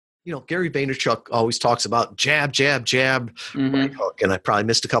Gary Vaynerchuk always talks about jab, jab, jab, right hook, and I probably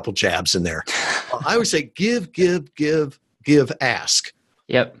missed a couple jabs in there. I always say give, give, give, give, ask.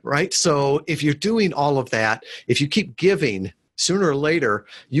 Yep. Right? So if you're doing all of that, if you keep giving, sooner or later,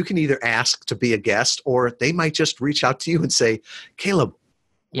 you can either ask to be a guest, or they might just reach out to you and say, Caleb,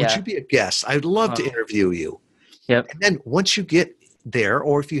 would you be a guest? I'd love to interview you. Yep. And then once you get there,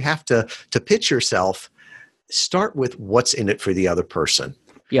 or if you have to pitch yourself, start with what's in it for the other person.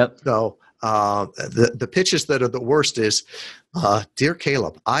 Yep. So the pitches that are the worst is, Dear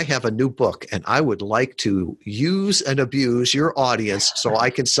Caleb, I have a new book and I would like to use and abuse your audience so I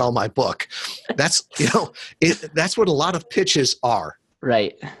can sell my book. That's, that's what a lot of pitches are.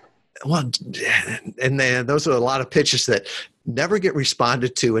 Right. Well, and then those are a lot of pitches that never get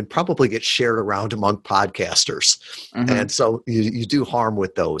responded to and probably get shared around among podcasters. And so you do harm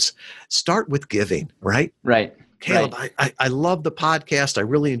with those. Start with giving, right? Right. Caleb, right. I love the podcast. I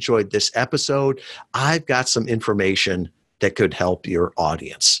really enjoyed this episode. I've got some information that could help your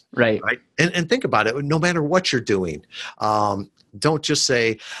audience. Right. And think about it. No matter what you're doing, don't just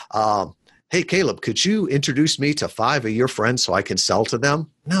say, hey, Caleb, could you introduce me to 5 of your friends so I can sell to them?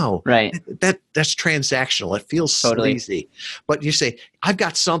 No. Right. That's transactional. It feels sleazy. But you say, I've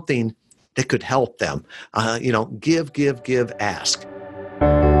got something that could help them. Give, give, give, ask.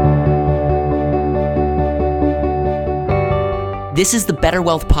 This is the Better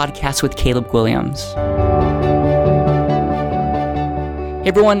Wealth Podcast with Caleb Williams. Hey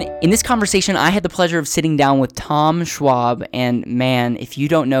everyone, in this conversation, I had the pleasure of sitting down with Tom Schwab, and man, if you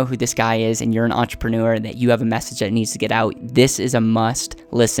don't know who this guy is and you're an entrepreneur that you have a message that needs to get out, this is a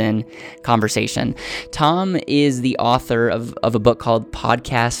must-listen conversation. Tom is the author of a book called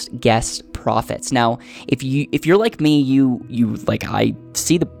Podcast Guest Profits. Now, if you're like me, you I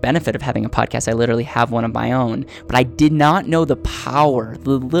see the benefit of having a podcast. I literally have one of my own, but I did not know the power,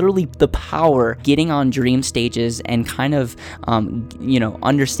 literally the power, getting on dream stages and kind of,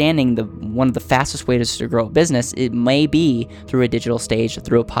 understanding one of the fastest ways to grow a business. It may be through a digital stage,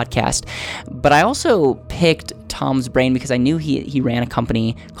 through a podcast. But I also picked Tom's brain because I knew he ran a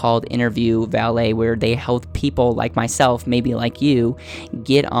company called Interview Valet, where they help people like myself, maybe like you,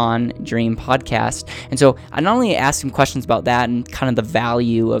 get on Dream Podcast. And so I not only asked him questions about that and kind of the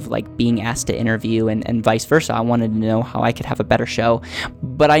value of like being asked to interview and vice versa. I wanted to know how I could have a better show,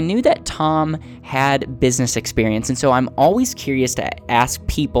 but I knew that Tom had business experience. And so I'm always curious to ask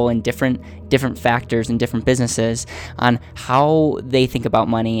people in different factors and different businesses on how they think about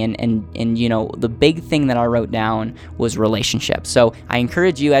money. And the big thing that I wrote down was relationships. So I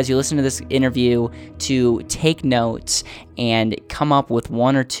encourage you, as you listen to this interview, to take notes and come up with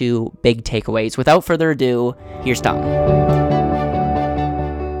 1 or 2 big takeaways. Without further ado, here's Tom.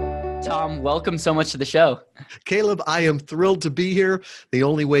 Tom, welcome so much to the show. Caleb, I am thrilled to be here. The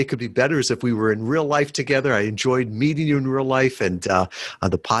only way it could be better is if we were in real life together. I enjoyed meeting you in real life, and the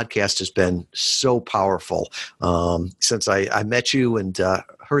podcast has been so powerful. Since I met you and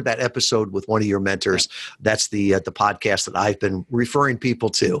heard that episode with one of your mentors, that's the podcast that I've been referring people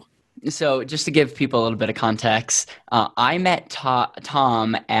to. So just to give people a little bit of context, I met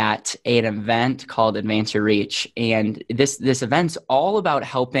Tom at an event called Advance Your Reach. And this event's all about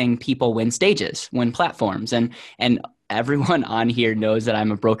helping people win stages, win platforms. And everyone on here knows that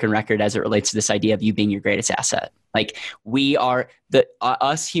I'm a broken record as it relates to this idea of you being your greatest asset. Like, we are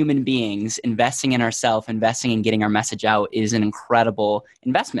us human beings investing in ourselves, investing in getting our message out is an incredible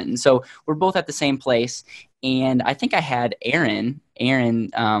investment. And so we're both at the same place. And I think I had Aaron,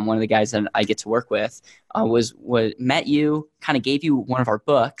 one of the guys that I get to work with, met you, kind of gave you one of our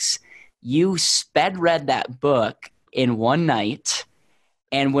books. You sped read that book in one night.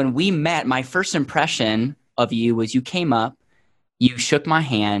 And when we met, my first impression of you was you came up, you shook my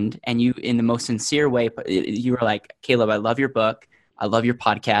hand, and you, in the most sincere way, you were like, Caleb, I love your book. I love your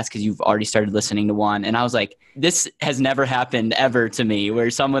podcast, because you've already started listening to one. And I was like, this has never happened ever to me,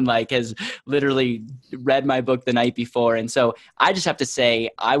 where someone has literally read my book the night before. And so I just have to say,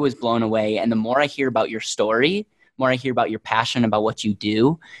 I was blown away. And the more I hear about your story, the more I hear about your passion about what you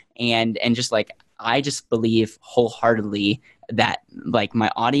do. And just I just believe wholeheartedly that my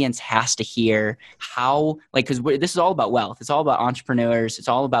audience has to hear how, because this is all about wealth. It's all about entrepreneurs. It's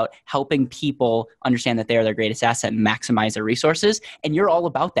all about helping people understand that they're their greatest asset and maximize their resources. And you're all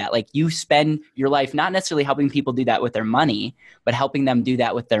about that. You spend your life not necessarily helping people do that with their money, but helping them do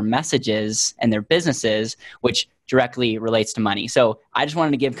that with their messages and their businesses, which directly relates to money. So I just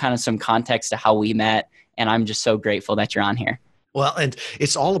wanted to give kind of some context to how we met. And I'm just so grateful that you're on here. Well, and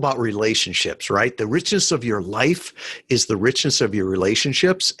it's all about relationships, right? The richness of your life is the richness of your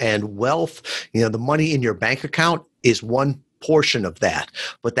relationships, and wealth, the money in your bank account is one portion of that,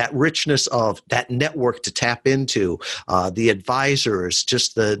 but that richness of that network to tap into, the advisors,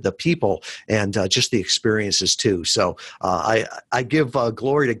 just the people, and just the experiences too. So I give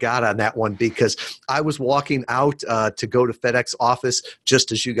glory to God on that one, because I was walking out to go to FedEx office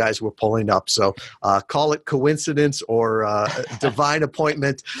just as you guys were pulling up. So call it coincidence or divine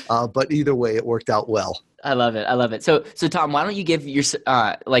appointment, but either way, it worked out well. I love it. I love it. So Tom, why don't you give your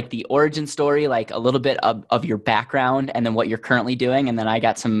like the origin story, like a little bit of your background, and then what you're currently doing, and then I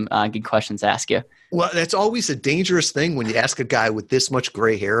got some good questions to ask you. Well, that's always a dangerous thing when you ask a guy with this much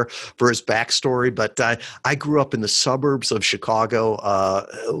gray hair for his backstory. But I grew up in the suburbs of Chicago,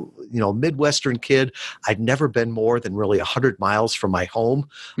 Midwestern kid. I'd never been more than really 100 miles from my home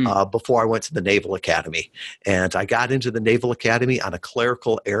before I went to the Naval Academy. And I got into the Naval Academy on a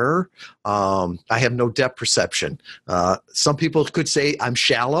clerical error. I have no depth perception. Some people could say I'm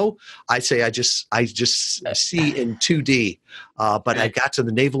shallow. I say I just see in 2D. But I got to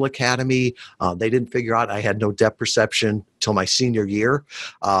the Naval Academy. They didn't figure out I had no depth perception till my senior year.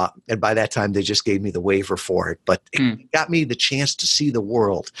 And by that time, they just gave me the waiver for it. But it got me the chance to see the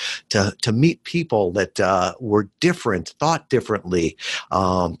world, to meet people that were different, thought differently.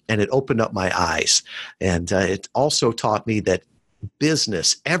 And it opened up my eyes. And it also taught me that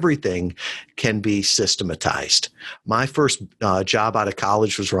business, everything can be systematized. My first job out of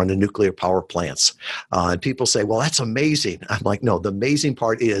college was running nuclear power plants. And people say, well, that's amazing. I'm like, no, the amazing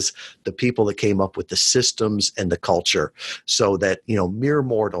part is the people that came up with the systems and the culture, so that, mere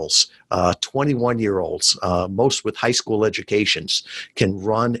mortals, 21-year-olds, most with high school educations, can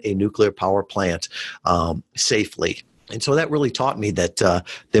run a nuclear power plant safely. And so that really taught me that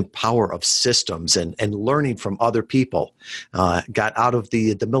the power of systems and learning from other people. Got out of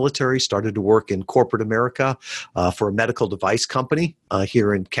the military, started to work in corporate America for a medical device company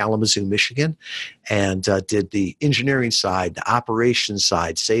here in Kalamazoo, Michigan, and did the engineering side, the operations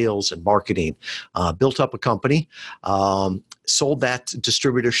side, sales and marketing. Built up a company. Sold that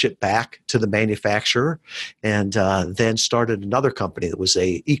distributorship back to the manufacturer, and then started another company that was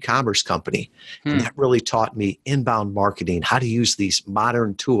a e-commerce company. And that really taught me inbound marketing, how to use these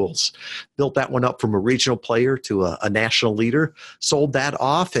modern tools. Built that one up from a regional player to a national leader, sold that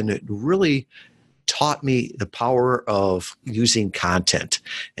off, and it really taught me the power of using content.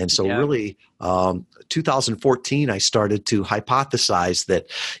 And so really, 2014, I started to hypothesize that,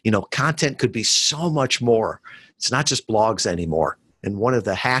 content could be so much more. It's not just blogs anymore. And one of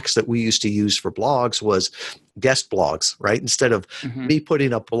the hacks that we used to use for blogs was guest blogs, right? Instead of me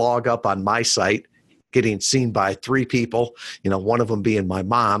putting a blog up on my site, getting seen by 3 people, one of them being my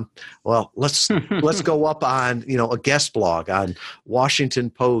mom. Well, let's go up on, a guest blog on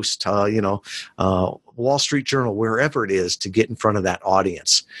Washington Post, Wall Street Journal, wherever it is, to get in front of that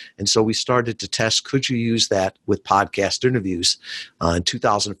audience. And so we started to test, could you use that with podcast interviews? In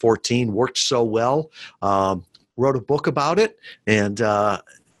 2014, worked so well. Wrote a book about it, and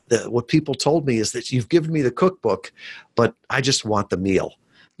what people told me is that you've given me the cookbook, but I just want the meal,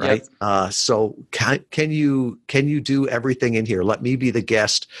 right? Yep. So can you do everything in here? Let me be the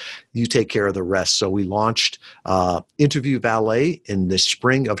guest. You take care of the rest. So we launched Interview Valet in the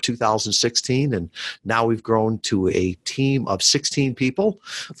spring of 2016, and now we've grown to a team of 16 people,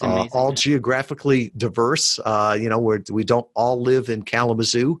 all geographically diverse. We don't all live in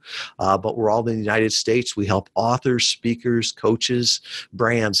Kalamazoo, but we're all in the United States. We help authors, speakers, coaches,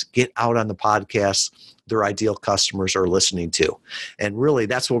 brands get out on the podcast their ideal customers are listening to. And really,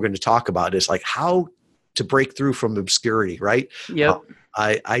 that's what we're going to talk about, is like how to break through from obscurity, right? Yep.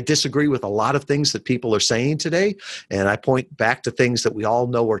 I disagree with a lot of things that people are saying today, and I point back to things that we all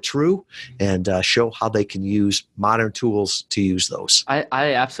know are true, and show how they can use modern tools to use those. I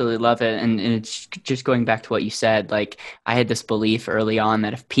absolutely love it, and it's just going back to what you said. Like, I had this belief early on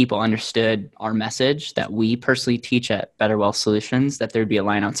that if people understood our message that we personally teach at Better Wealth Solutions, that there'd be a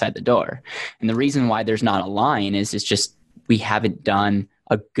line outside the door. And the reason why there's not a line is it's just we haven't done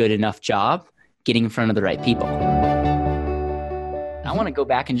a good enough job getting in front of the right people. I want to go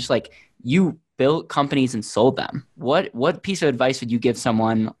back and just you built companies and sold them. What piece of advice would you give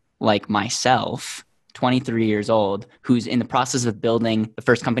someone like myself, 23 years old, who's in the process of building the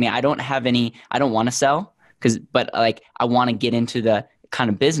first company? I don't want to sell but I want to get into the kind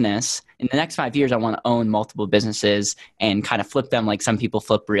of business. In the next 5 years, I want to own multiple businesses and kind of flip them like some people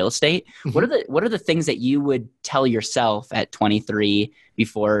flip real estate. Mm-hmm. What are the things that you would tell yourself at 23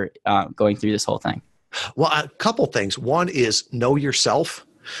 before going through this whole thing? Well, a couple things. One is know yourself.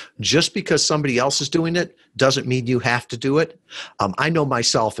 Just because somebody else is doing it doesn't mean you have to do it. I know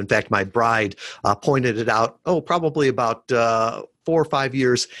myself. In fact, my bride pointed it out, probably about 4 or 5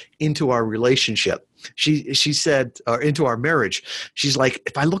 years into our relationship. she said, or into our marriage, she's like,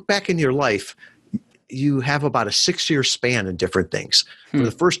 if I look back in your life, you have about a 6-year span in different things. For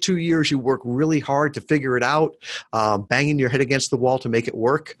the first 2 years, you work really hard to figure it out, banging your head against the wall to make it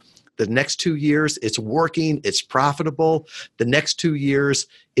work. The next 2 years, it's working, it's profitable. The next 2 years,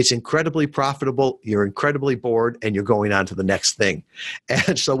 it's incredibly profitable, you're incredibly bored, and you're going on to the next thing.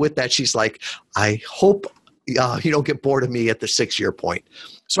 And so with that, she's like, I hope you don't get bored of me at the 6-year point.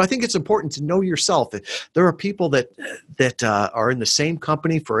 So I think it's important to know yourself. There are people that are in the same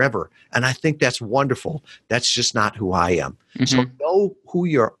company forever, and I think that's wonderful. That's just not who I am. Mm-hmm. So know who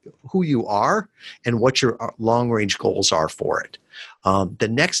you are and what your long-range goals are for it. The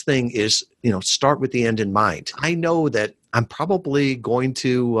next thing is, start with the end in mind. I know that I'm probably going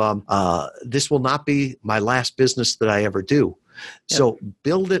to, this will not be my last business that I ever do. Yep. So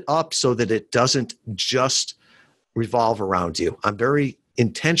build it up so that it doesn't just revolve around you. I'm very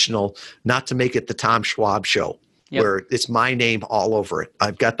intentional not to make it the Tom Schwab show. Yep. Where it's my name all over it.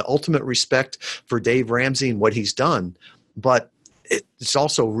 I've got the ultimate respect for Dave Ramsey and what he's done, but it's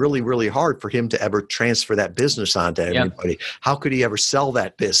also really, really hard for him to ever transfer that business onto everybody. Yep. How could he ever sell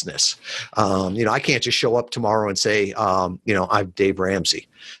that business? I can't just show up tomorrow and say, I'm Dave Ramsey.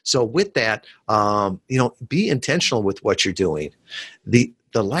 So with that, be intentional with what you're doing. The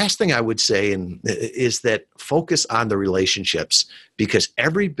last thing I would say is that focus on the relationships, because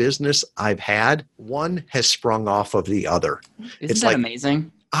every business I've had, one has sprung off of the other. Isn't that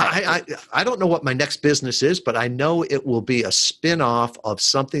amazing? I don't know what my next business is, but I know it will be a spin-off of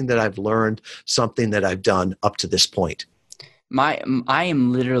something that I've learned, something that I've done up to this point. I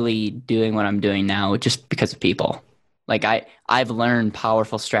am literally doing what I'm doing now just because of people. Like I've learned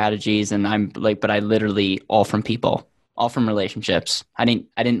powerful strategies, and but I literally all from people. All from relationships. I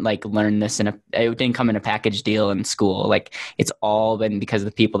didn't learn this it didn't come in a package deal in school. Like, it's all been because of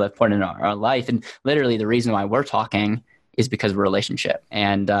the people that put in our life. And literally the reason why we're talking is because of a relationship.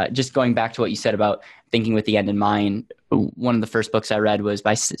 And just going back to what you said about thinking with the end in mind, one of the first books I read was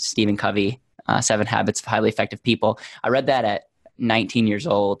by Stephen Covey, 7 Habits of Highly Effective People. I read that at 19 years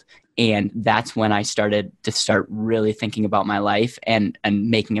old. And that's when I started to really thinking about my life and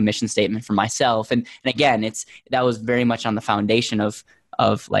making a mission statement for myself. And again, that was very much on the foundation of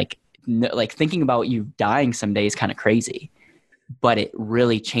thinking about you dying someday is kind of crazy, but it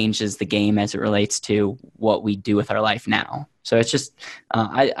really changes the game as it relates to what we do with our life now. So it's just,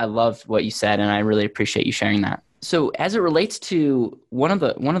 I love what you said, and I really appreciate you sharing that. So as it relates to one of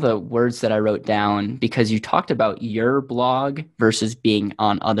the words that I wrote down, because you talked about your blog versus being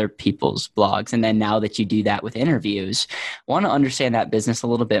on other people's blogs, and then now that you do that with interviews, I want to understand that business a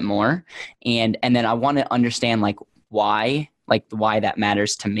little bit more, and then I want to understand why that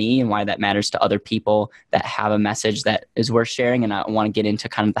matters to me and why that matters to other people that have a message that is worth sharing. And I want to get into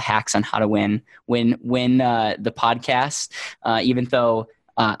kind of the hacks on how to win the podcast, even though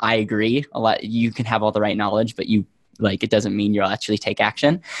I agree a lot. You can have all the right knowledge, but it doesn't mean you'll actually take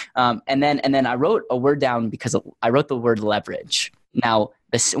action. And then I wrote a word down because I wrote the word leverage. Now,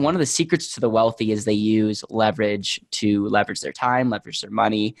 one of the secrets to the wealthy is they use leverage to leverage their time, leverage their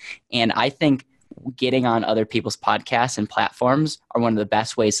money. And I think getting on other people's podcasts and platforms are one of the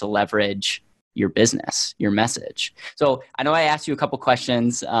best ways to leverage your business, your message. So I know I asked you a couple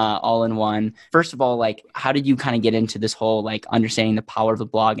questions all in one. First of all, how did you kind of get into this whole understanding the power of the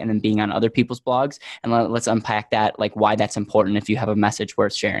blog and then being on other people's blogs? And let's unpack that, why that's important if you have a message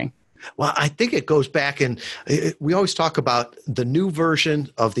worth sharing. Well, I think it goes back, and we always talk about the new version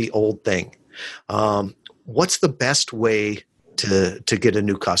of the old thing. What's the best way to get a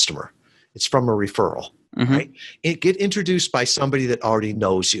new customer? It's from a referral, mm-hmm. right? Get introduced by somebody that already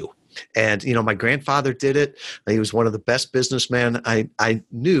knows you. And, my grandfather did it. He was one of the best businessmen I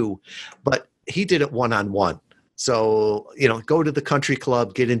knew, but he did it one-on-one. So, go to the country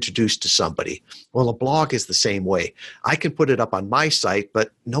club, get introduced to somebody. Well, a blog is the same way. I can put it up on my site,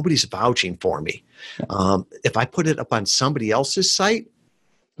 but nobody's vouching for me. If I put it up on somebody else's site,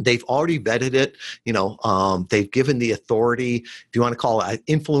 they've already vetted it. They've given the authority. If you want to call it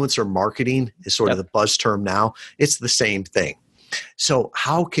influencer marketing is sort of the buzz term now. It's the same thing. So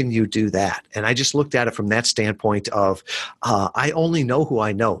how can you do that? And I just looked at it from that standpoint of I only know who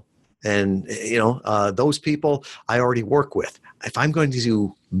I know. And, those people I already work with. If I'm going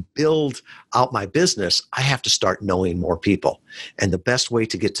to build out my business, I have to start knowing more people. And the best way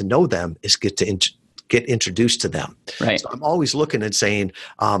to get to know them is get get introduced to them. Right. So I'm always looking and saying,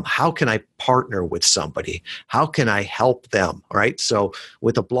 how can I partner with somebody? How can I help them? Right. So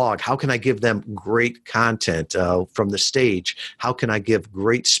with a blog, how can I give them great content from the stage? How can I give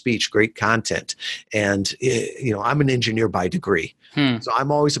great speech, great content? And, I'm an engineer by degree. So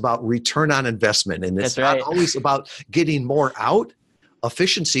I'm always about return on investment. And it's not always about getting more out.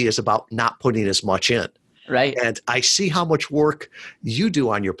 Efficiency is about not putting as much in. Right. And I see how much work you do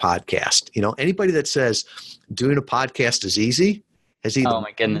on your podcast. Anybody that says doing a podcast is easy has either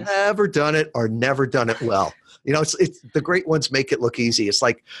never done it or never done it well. It's the great ones make it look easy. It's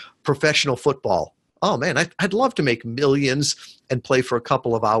like professional football. Oh man, I'd love to make millions and play for a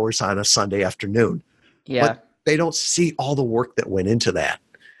couple of hours on a Sunday afternoon. Yeah. But they don't see all the work that went into that.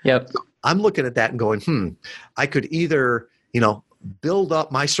 Yep. So I'm looking at that and going, I could either, build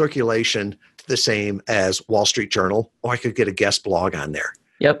up my circulation the same as Wall Street Journal, or I could get a guest blog on there.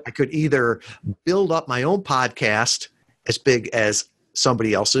 Yep. I could either build up my own podcast as big as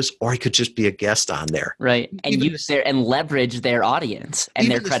somebody else's, or I could just be a guest on there. Right. And use and leverage their audience and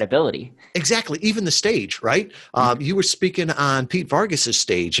their credibility. Exactly. Even the stage, right? You were speaking on Pete Vargas's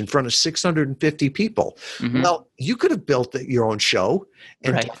stage in front of 650 people. Well, you could have built your own show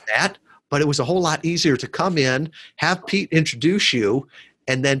and done that, but it was a whole lot easier to come in, have Pete introduce you,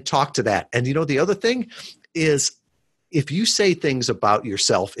 and then talk to that. And the other thing is, if you say things about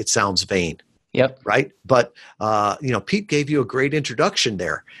yourself, it sounds vain. Yep. Right. But, Pete gave you a great introduction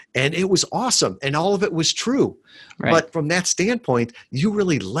there, and it was awesome. And all of it was true. Right. But from that standpoint, you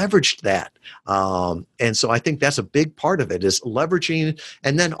really leveraged that. And so I think that's a big part of it, is leveraging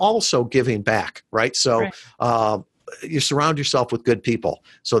and then also giving back. Right. So, you surround yourself with good people.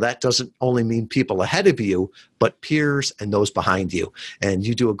 So that doesn't only mean people ahead of you, but peers and those behind you. And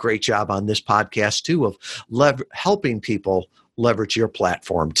you do a great job on this podcast too, of helping people leverage your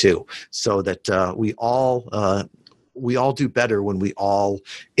platform too, so that we all do better when we all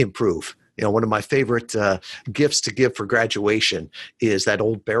improve. One of my favorite gifts to give for graduation is that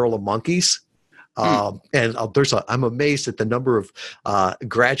old barrel of monkeys. And I'm amazed at the number of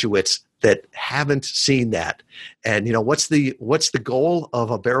graduates that haven't seen that. And what's the goal of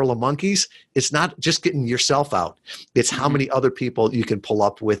a barrel of monkeys? It's not just getting yourself out. It's how many other people you can pull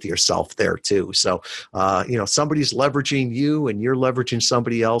up with yourself there too. So, somebody's leveraging you and you're leveraging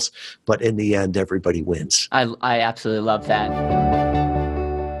somebody else, but in the end, everybody wins. I absolutely love that.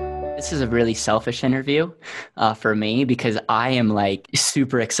 This is a really selfish interview for me, because I am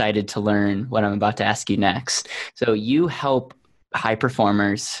super excited to learn what I'm about to ask you next. So you help high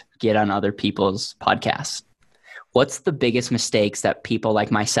performers get on other people's podcasts. What's the biggest mistakes that people like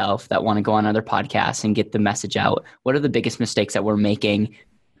myself that want to go on other podcasts and get the message out? What are the biggest mistakes that we're making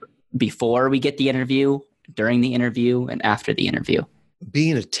before we get the interview, during the interview, and after the interview?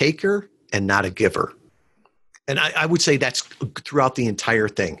 Being a taker and not a giver. And I would say that's throughout the entire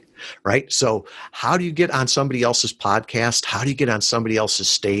thing, right? So how do you get on somebody else's podcast? How do you get on somebody else's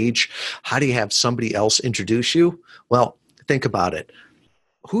stage? How do you have somebody else introduce you? Well, think about it.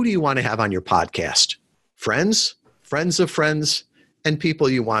 Who do you want to have on your podcast? Friends, friends of friends, and people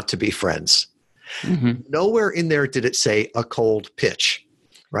you want to be friends. Nowhere in there did it say a cold pitch,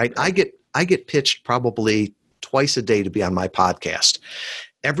 right? I get pitched probably twice a day to be on my podcast.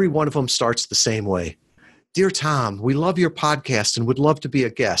 Every one of them starts the same way. Dear Tom, we love your podcast and would love to be a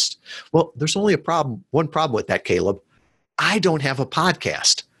guest. Well, there's only one problem with that, Caleb. I don't have a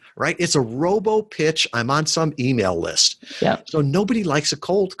podcast, right? It's a robo pitch. I'm on some email list. Yeah. So nobody likes a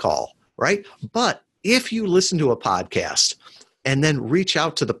cold call, right? But if you listen to a podcast and then reach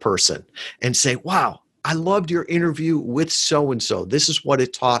out to the person and say, wow, I loved your interview with so-and-so. This is what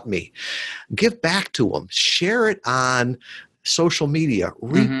it taught me. Give back to them. Share it on social media,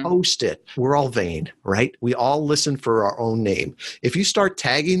 repost it. We're all vain, right? We all listen for our own name. If you start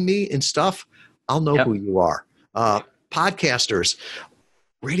tagging me and stuff, I'll know who you are. Podcasters,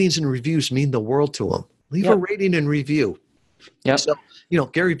 ratings and reviews mean the world to them. Leave a rating and review. So,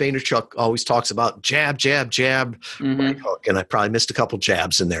 Gary Vaynerchuk always talks about jab, jab, jab, right hook, and I probably missed a couple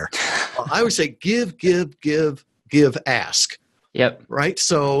jabs in there. I always say give, ask. Yep. Right?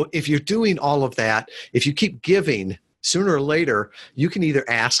 So if you're doing all of that, if you keep giving, sooner or later, you can either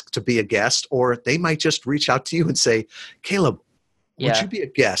ask to be a guest, or they might just reach out to you and say, Caleb, would you be a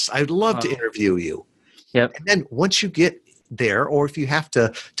guest? I'd love to interview you. Yep. And then once you get there, or if you have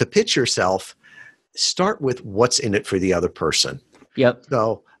to pitch yourself, start with what's in it for the other person. Yep.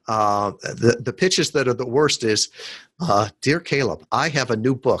 So the pitches that are the worst is, Dear Caleb, I have a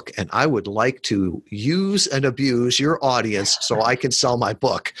new book and I would like to use and abuse your audience so I can sell my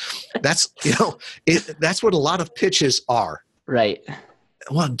book. That's, that's what a lot of pitches are. Right.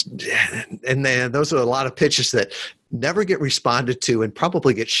 Well, and then those are a lot of pitches that never get responded to and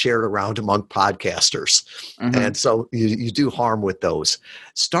probably get shared around among podcasters. Mm-hmm. And so you do harm with those.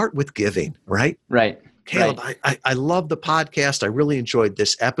 Start with giving, right? Right. Caleb, right. I love the podcast. I really enjoyed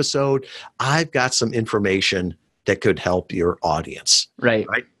this episode. I've got some information that could help your audience. Right.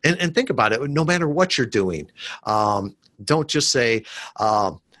 And think about it. No matter what you're doing, don't just say,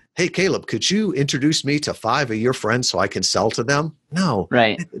 hey, Caleb, could you introduce me to 5 of your friends so I can sell to them? No,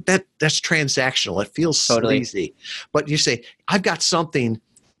 right. That's transactional. It feels totally sleazy. But you say, I've got something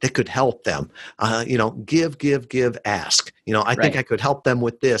that could help them. Give, ask. I think I could help them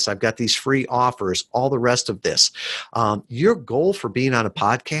with this. I've got these free offers, all the rest of this. Your goal for being on a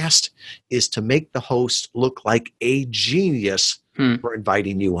podcast is to make the host look like a genius for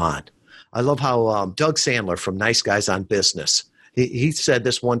inviting you on. I love how Doug Sandler from Nice Guys on Business, he said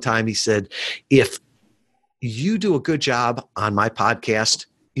this one time. He said, if you do a good job on my podcast,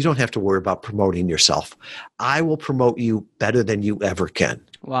 you don't have to worry about promoting yourself. I will promote you better than you ever can.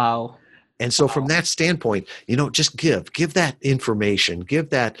 Wow. And so from that standpoint, just give that information,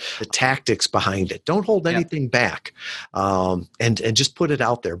 give that the tactics behind it. Don't hold anything back, and just put it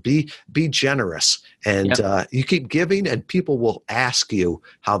out there. Be generous, and you keep giving, and people will ask you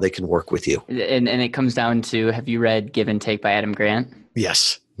how they can work with you. And it comes down to, have you read Give and Take by Adam Grant?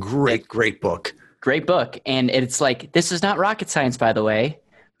 Yes, great book. Great book, and it's like, this is not rocket science, by the way,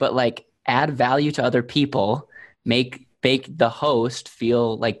 but like, add value to other people, make the host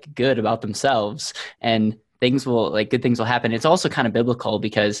feel like good about themselves, and good things will happen. It's also kind of biblical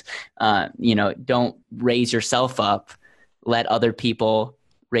because, don't raise yourself up, let other people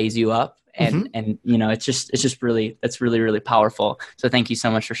raise you up. And it's just really, that's really, really powerful. So thank you so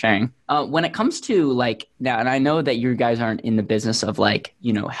much for sharing. When it comes to now, and I know that you guys aren't in the business of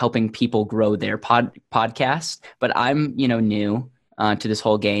helping people grow their podcast, but I'm, new to this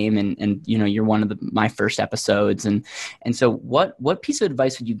whole game, and you're one of my first episodes, and so what piece of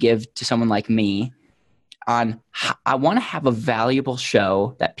advice would you give to someone like me on I want to have a valuable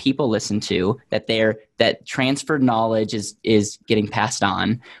show that people listen to, that transferred knowledge is getting passed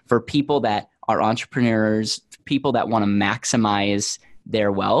on for people that are entrepreneurs, people that want to maximize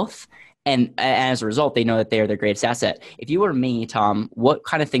their wealth, and as a result, they know that they are their greatest asset. If you were me, Tom, what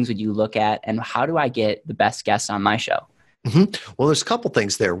kind of things would you look at, and how do I get the best guests on my show? Well, there's a couple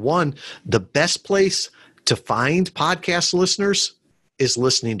things there. One, the best place to find podcast listeners is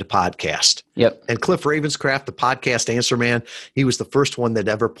listening to podcast. Yep. And Cliff Ravenscraft, the podcast answer man, he was the first one that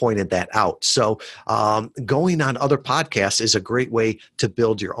ever pointed that out. So going on other podcasts is a great way to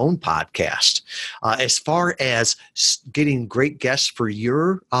build your own podcast. As far as getting great guests for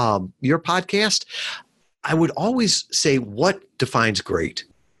your podcast, I would always say, what defines great?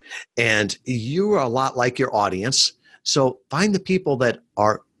 And you are a lot like your audience. So find the people that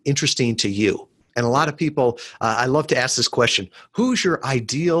are interesting to you. And a lot of people, I love to ask this question: who's your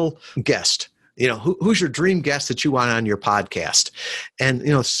ideal guest? Who's your dream guest that you want on your podcast?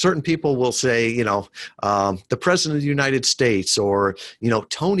 And, certain people will say, the president of the United States, or,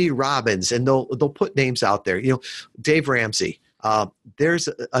 Tony Robbins, and they'll put names out there, Dave Ramsey. There's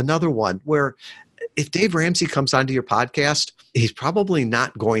another one where if Dave Ramsey comes onto your podcast, he's probably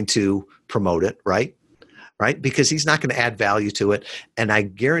not going to promote it, right? Because he's not going to add value to it. And I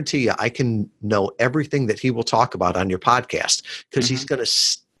guarantee you, I can know everything that he will talk about on your podcast, because he's going to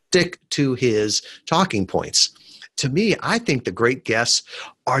stick to his talking points. To me, I think the great guests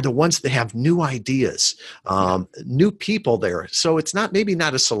are the ones that have new ideas, new people there. So it's maybe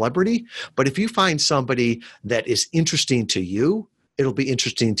not a celebrity, but if you find somebody that is interesting to you, it'll be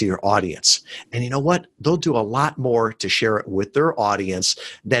interesting to your audience. And you know what? They'll do a lot more to share it with their audience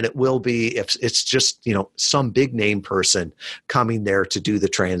than it will be if it's just, some big name person coming there to do the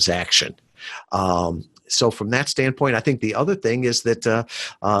transaction. So from that standpoint, I think the other thing is that,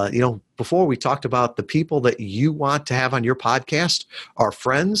 before we talked about the people that you want to have on your podcast are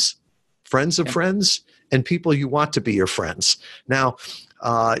friends of friends, and people you want to be your friends. Now,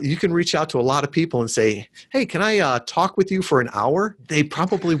 you can reach out to a lot of people and say, hey, can I talk with you for an hour? They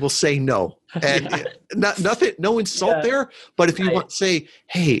probably will say no. And no insult there. But if you want to say,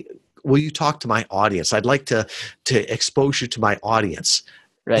 hey, will you talk to my audience? I'd like to expose you to my audience.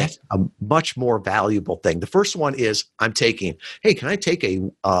 Right. That's a much more valuable thing. The first one is, hey, can I take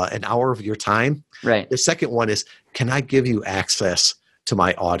an hour of your time? Right. The second one is, can I give you access to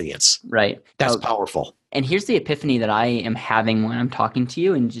my audience? Right. That's powerful. And here's the epiphany that I am having when I'm talking to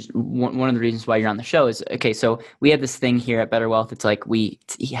you, and just one of the reasons why you're on the show is, okay, so we have this thing here at Better Wealth. It's like we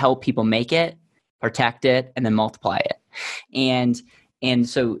help people make it, protect it, and then multiply it. And And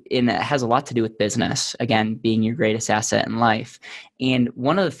it has a lot to do with business, again, being your greatest asset in life. And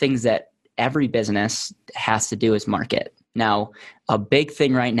one of the things that every business has to do is market. Now, a big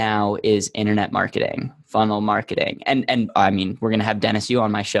thing right now is internet marketing, funnel marketing. And I mean, we're going to have Dennis Yu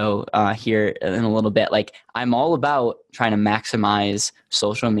on my show here in a little bit. Like, I'm all about trying to maximize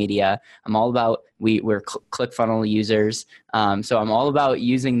social media. I'm all about, we're ClickFunnels users. So I'm all about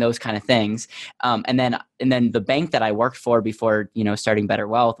using those kind of things. And then the bank that I worked for before, starting Better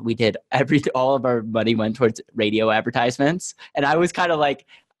Wealth, we did all of our money went towards radio advertisements. And I was kind of like,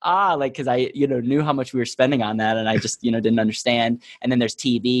 because I, knew how much we were spending on that, and I just, didn't understand. And then there's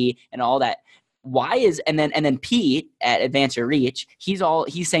TV and all that. And then Pete at Advance Your Reach, he's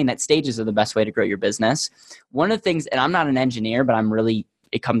saying that stages are the best way to grow your business. One of the things, and I'm not an engineer, but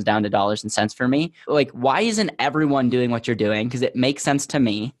it comes down to dollars and cents for me. Like, why isn't everyone doing what you're doing? Because it makes sense to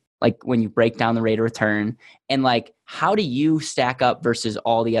me. Like, when you break down the rate of return, and like, how do you stack up versus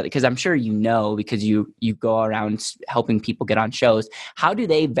all the other? Because I'm sure because you go around helping people get on shows. How do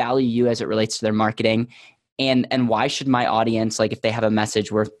they value you as it relates to their marketing? And why should my audience, like, if they have a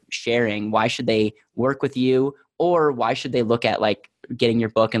message worth sharing, why should they work with you? Or why should they look at like getting your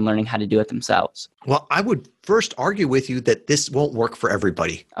book and learning how to do it themselves? Well, I would first argue with you that this won't work for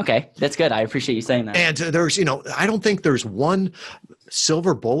everybody. Okay, that's good. I appreciate you saying that. And there's, I don't think there's one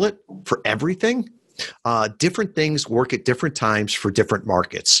silver bullet for everything. Different things work at different times for different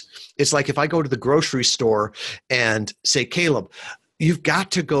markets. It's like if I go to the grocery store and say, Caleb, you've got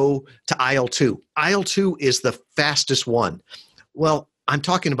to go to aisle 2. Aisle 2 is the fastest one. Well, I'm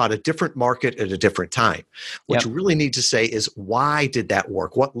talking about a different market at a different time. What you really need to say is, why did that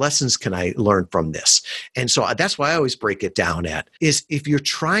work? What lessons can I learn from this? And so that's why I always break it down is if you're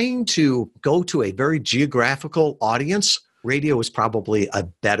trying to go to a very geographical audience, radio is probably a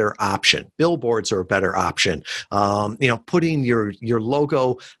better option. Billboards are a better option. Putting your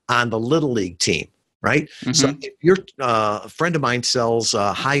logo on the Little League team. Right. Mm-hmm. So if your a friend of mine sells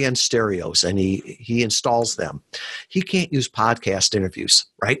high-end stereos and he installs them, he can't use podcast interviews,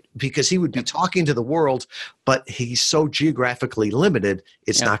 right? Because he would be talking to the world, but he's so geographically limited,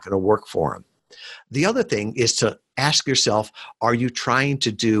 it's not going to work for him. The other thing is to ask yourself, are you trying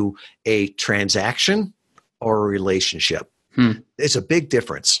to do a transaction or a relationship? It's a big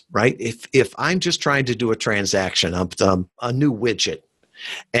difference, right? If I'm just trying to do a transaction, I'm a new widget,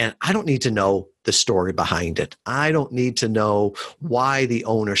 and I don't need to know the story behind it. I don't need to know why the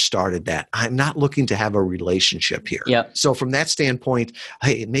owner started that. I'm not looking to have a relationship here. Yep. So from that standpoint,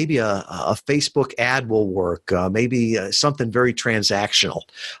 hey, maybe a Facebook ad will work. Maybe something very transactional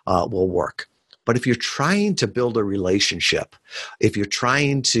will work. But if you're trying to build a relationship, if you're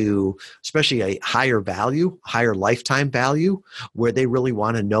trying to, especially a higher lifetime value, where they really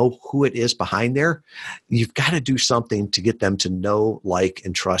want to know who it is behind there, you've got to do something to get them to know, like,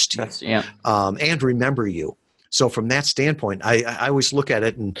 and trust you, and remember you. So from that standpoint, I always look at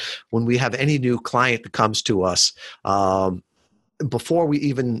it, and when we have any new client that comes to us, before we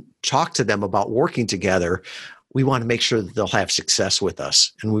even talk to them about working together, we want to make sure that they'll have success with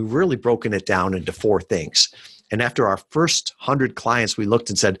us. And we've really broken it down into 4 things. And after our first 100 clients, we looked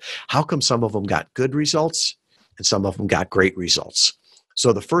and said, how come some of them got good results and some of them got great results?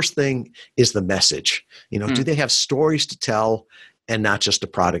 So the first thing is the message. Do they have stories to tell and not just a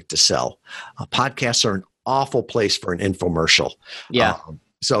product to sell? Podcasts are an awful place for an infomercial. Yeah.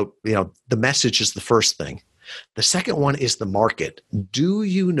 So the message is the first thing. The second one is the market. Do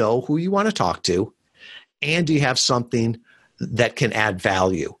you know who you want to talk to? And do you have something that can add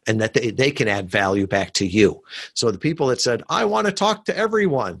value and that they can add value back to you? So the people that said, I want to talk to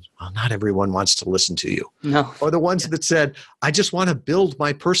everyone. Well, not everyone wants to listen to you. No. Or the ones that said, I just want to build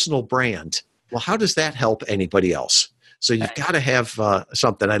my personal brand. Well, how does that help anybody else? So you've got to have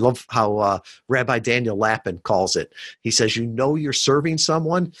something. I love how Rabbi Daniel Lapin calls it. He says, you're serving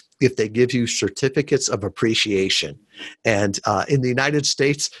someone if they give you certificates of appreciation. And in the United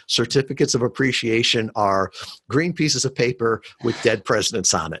States, certificates of appreciation are green pieces of paper with dead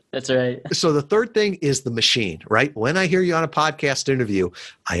presidents on it. That's right. So the third thing is the machine, right? When I hear you on a podcast interview,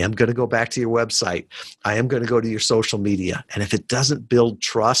 I am going to go back to your website. I am going to go to your social media. And if it doesn't build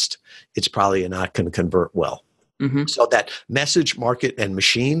trust, it's probably not going to convert well. Mm-hmm. So that message, market, and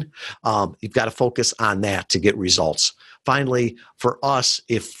machine, you've got to focus on that to get results. Finally, for us,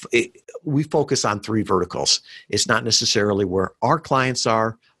 we focus on 3 verticals. It's not necessarily where our clients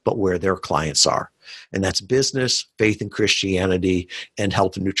are, but where their clients are. And that's business, faith and Christianity, and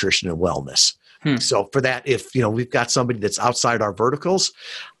health and nutrition and wellness. So for that, if we've got somebody that's outside our verticals,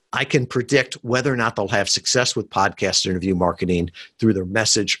 I can predict whether or not they'll have success with podcast interview marketing through their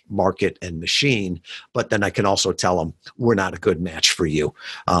message, market, and machine. But then I can also tell them, we're not a good match for you.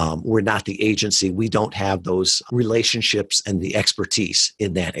 We're not the agency. We don't have those relationships and the expertise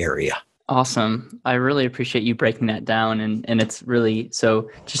in that area. Awesome. I really appreciate you breaking that down. And it's really, so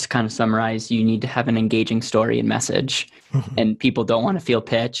just to kind of summarize, you need to have an engaging story and message, and people don't want to feel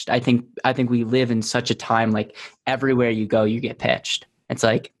pitched. I think we live in such a time, like everywhere you go, you get pitched. It's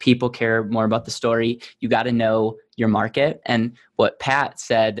like people care more about the story. You got to know your market. And what Pat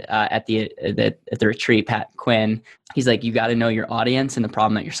said at the retreat, Pat Quinn, he's like, you got to know your audience and the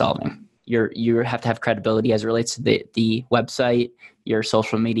problem that you're solving. You have to have credibility as it relates to the website, your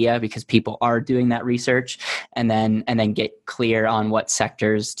social media, because people are doing that research, and then get clear on what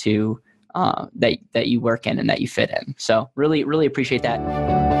sectors to that you work in and that you fit in. So really, really appreciate that.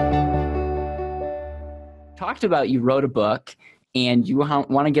 Talked about, you wrote a book, and you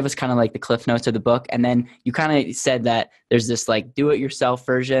want to give us kind of like the cliff notes of the book. And then you kind of said that there's this like do it yourself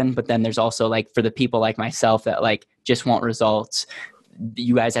version, but then there's also like for the people like myself that like just want results,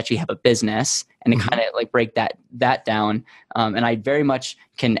 you guys actually have a business, and to kind of like break that down. And I very much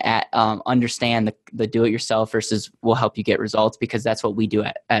can understand the do it yourself versus we'll help you get results, because that's what we do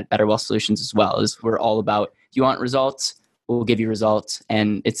at Better Wealth Solutions as well. Is we're all about, you want results, we'll give you results,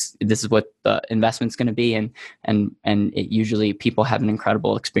 and this is what the investment's going to be, and it usually people have an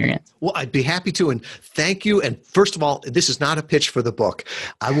incredible experience. Well, I'd be happy to, and thank you. And first of all, this is not a pitch for the book.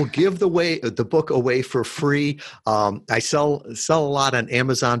 I will give the book away for free. I sell a lot on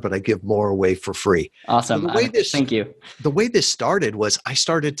Amazon, but I give more away for free. Awesome. So thank you. The way this started was I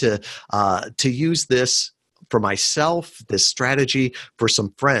started to use this for myself, this strategy for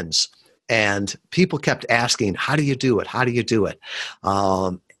some friends. And people kept asking, how do you do it? How do you do it?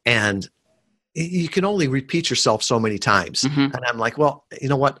 And you can only repeat yourself so many times. And I'm like, well, you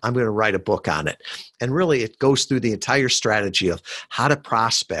know what? I'm going to write a book on it. And really, it goes through the entire strategy of how to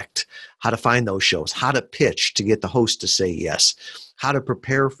prospect, how to find those shows, how to pitch to get the host to say yes, how to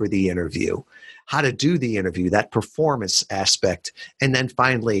prepare for the interview, how to do the interview, that performance aspect, and then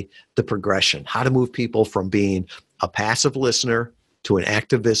finally, the progression, how to move people from being a passive listener to an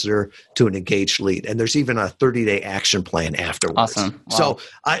active visitor, to an engaged lead. And there's even a 30-day action plan afterwards. Awesome. Wow. So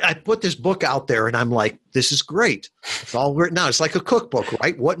I put this book out there, and I'm like, this is great. It's all written out. It's like a cookbook,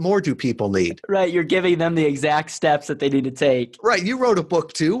 right? What more do people need? Right. You're giving them the exact steps that they need to take. Right. You wrote a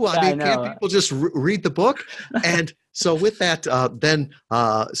book too. I mean, can't people just read the book? And so with that, then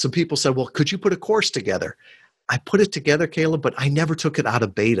some people said, well, could you put a course together? I put it together, Caleb, but I never took it out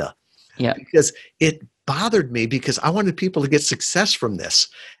of beta. Yeah. Because it bothered me, because I wanted people to get success from this.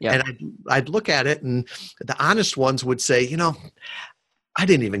 Yeah. And I'd look at it, and the honest ones would say, I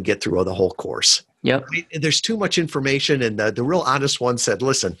didn't even get through the whole course. Yep. There's too much information. And the real honest one said,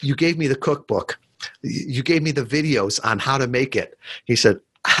 listen, you gave me the cookbook. You gave me the videos on how to make it. He said,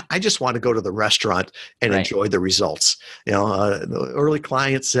 I just want to go to the restaurant and enjoy the results. The early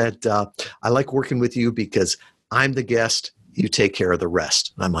client said, I like working with you because I'm the guest. You take care of the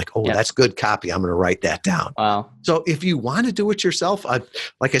rest. And I'm like, that's good copy. I'm going to write that down. Wow. So if you want to do it yourself,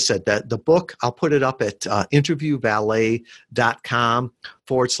 like I said, the book, I'll put it up at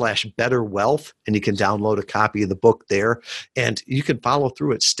interviewvalet.com/better wealth. And you can download a copy of the book there, and you can follow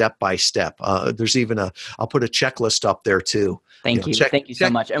through it step by step. There's even I'll put a checklist up there too. Thank you. Thank you so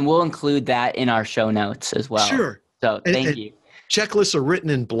much. And we'll include that in our show notes as well. Sure. So thank you. Checklists are written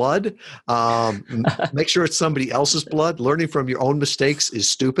in blood. Make sure it's somebody else's blood. Learning from your own mistakes is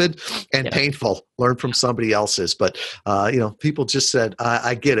stupid and painful. Learn from somebody else's. But people just said,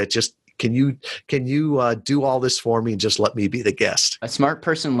 "I get it. Just can you do all this for me and just let me be the guest?" A smart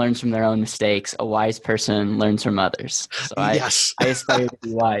person learns from their own mistakes. A wise person learns from others. So yes. I aspire to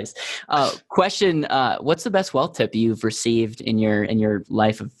be wise. Question: what's the best wealth tip you've received in your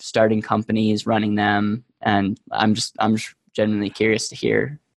life of starting companies, running them? And I'm genuinely curious to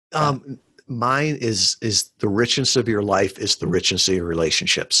hear. Mine is the richness of your life is the richness of your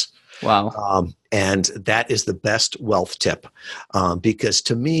relationships. Wow. And that is the best wealth tip, because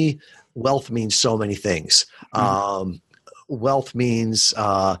to me, wealth means so many things. Wealth means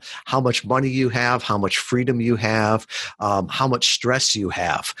how much money you have, how much freedom you have, how much stress you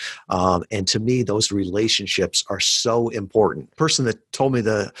have. And to me, those relationships are so important. The person that told me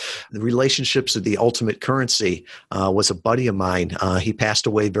the relationships are the ultimate currency was a buddy of mine. He passed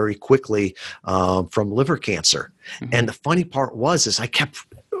away very quickly from liver cancer. And the funny part is I kept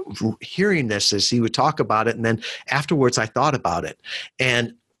hearing this as he would talk about it. And then afterwards, I thought about it.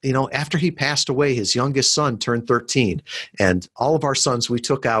 And after he passed away, his youngest son turned 13, and all of our sons we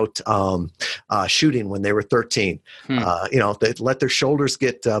took out shooting when they were 13. They let their shoulders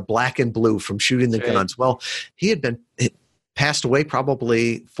get black and blue from shooting the guns. Well, he had been passed away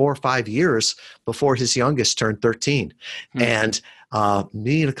probably 4 or 5 years before his youngest turned 13. And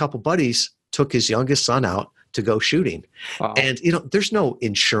me and a couple buddies took his youngest son out to go shooting. Wow. And, there's no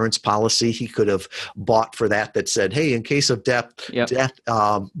insurance policy he could have bought for that said, hey, in case of death,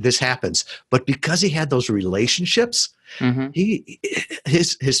 this happens. But because he had those relationships,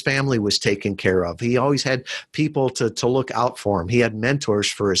 his family was taken care of. He always had people to look out for him. He had mentors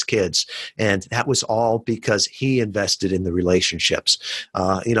for his kids. And that was all because he invested in the relationships.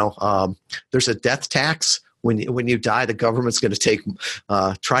 There's a death tax. When you die, the government's going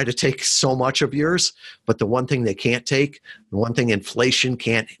to try to take so much of yours. But the one thing they can't take, the one thing inflation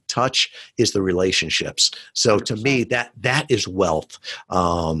can't touch, is the relationships. So 100%. To me, that is wealth,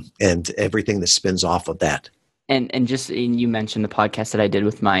 and everything that spins off of that. And you mentioned the podcast that I did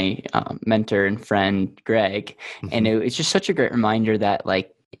with my mentor and friend Greg, and it's just such a great reminder that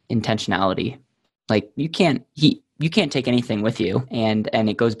intentionality, you can't take anything with you. And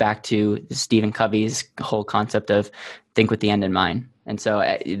it goes back to Stephen Covey's whole concept of think with the end in mind. And so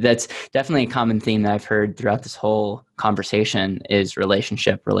that's definitely a common theme that I've heard throughout this whole conversation is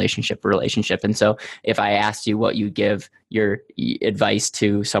relationship. And so if I asked you what you give your advice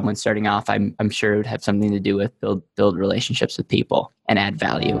to someone starting off, I'm sure it would have something to do with build relationships with people and add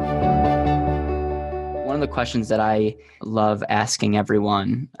value. One of the questions that I love asking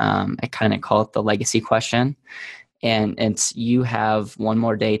everyone, I kind of call it the legacy question. And it's, you have one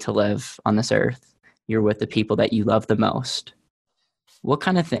more day to live on this earth. You're with the people that you love the most. What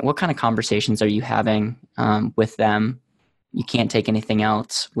kind of conversations are you having with them? You can't take anything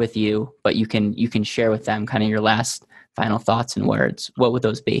else with you, but you can share with them kind of your last final thoughts and words. What would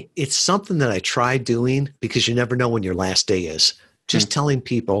those be? It's something that I try doing because you never know when your last day is. Just telling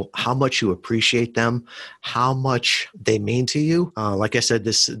people how much you appreciate them, how much they mean to you. Like I said,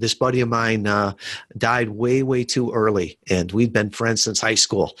 this buddy of mine died way, way too early, and we'd been friends since high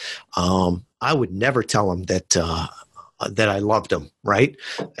school. I would never tell him that I loved him, right?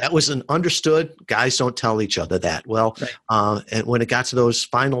 That was an understood. Guys don't tell each other that. Well, right. And when it got to those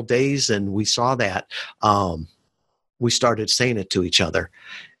final days and we saw that, we started saying it to each other.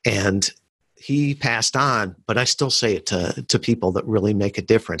 And he passed on, but I still say it to people that really make a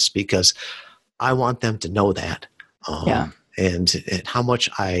difference because I want them to know that. And how much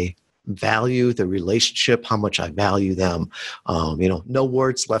I value the relationship, how much I value them. No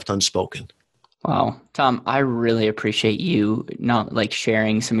words left unspoken. Wow. Tom, I really appreciate you not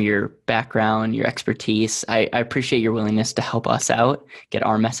sharing some of your background, your expertise. I appreciate your willingness to help us out, get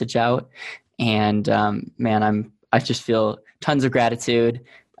our message out. And I just feel tons of gratitude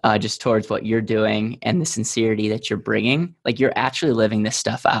just towards what you're doing and the sincerity that you're bringing. You're actually living this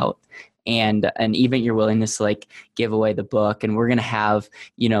stuff out. And even your willingness to give away the book. And we're going to have,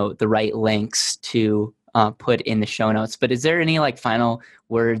 the right links to put in the show notes. But is there any final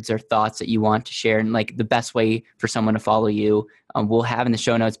words or thoughts that you want to share? And the best way for someone to follow you, we'll have in the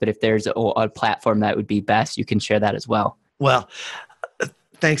show notes. But if there's a platform that would be best, you can share that as well. Well,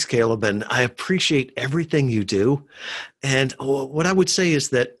 thanks, Caleb. And I appreciate everything you do. And what I would say is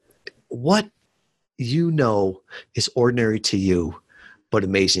that what is ordinary to you, but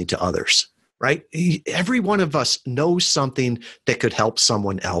amazing to others. Right? Every one of us knows something that could help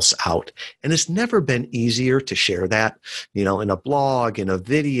someone else out. And it's never been easier to share that, in a blog, in a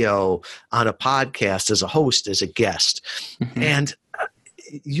video, on a podcast, as a host, as a guest. And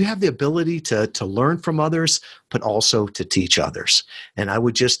you have the ability to learn from others, but also to teach others. And I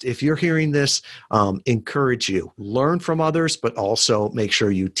would just, if you're hearing this, encourage you, learn from others, but also make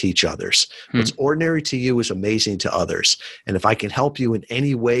sure you teach others. What's ordinary to you is amazing to others. And if I can help you in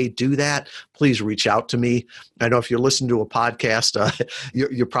any way do that, please reach out to me. I know if you're listening to a podcast,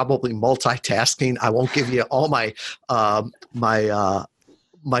 you're probably multitasking. I won't give you all my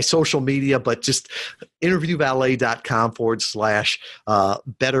social media, but just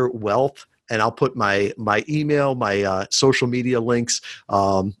interviewvalet.com/better wealth. And I'll put my email, my social media links,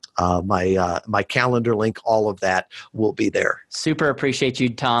 my calendar link, all of that will be there. Super appreciate you,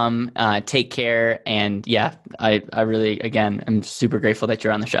 Tom. Take care. And I really, again, I'm super grateful that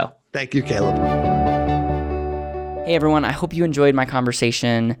you're on the show. Thank you, Caleb. Hey everyone, I hope you enjoyed my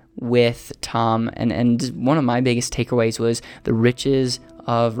conversation with Tom. And one of my biggest takeaways was the riches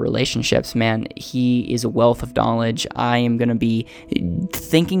of relationships. Man, he is a wealth of knowledge. I am going to be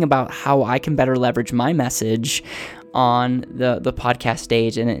thinking about how I can better leverage my message on the podcast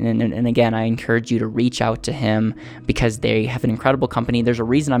stage. And again, I encourage you to reach out to him because they have an incredible company. There's a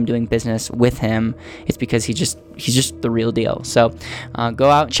reason I'm doing business with him. It's because he's just the real deal. So go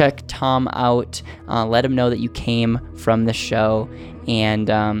out and check Tom out. Let him know that you came from the show. And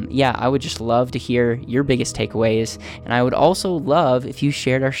I would just love to hear your biggest takeaways. And I would also love if you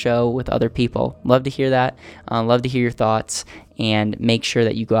shared our show with other people. Love to hear that. Love to hear your thoughts. And make sure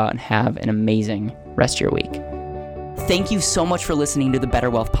that you go out and have an amazing rest of your week. Thank you so much for listening to the Better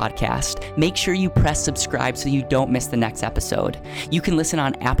Wealth Podcast. Make sure you press subscribe so you don't miss the next episode. You can listen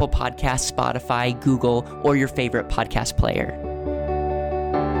on Apple Podcasts, Spotify, Google, or your favorite podcast player.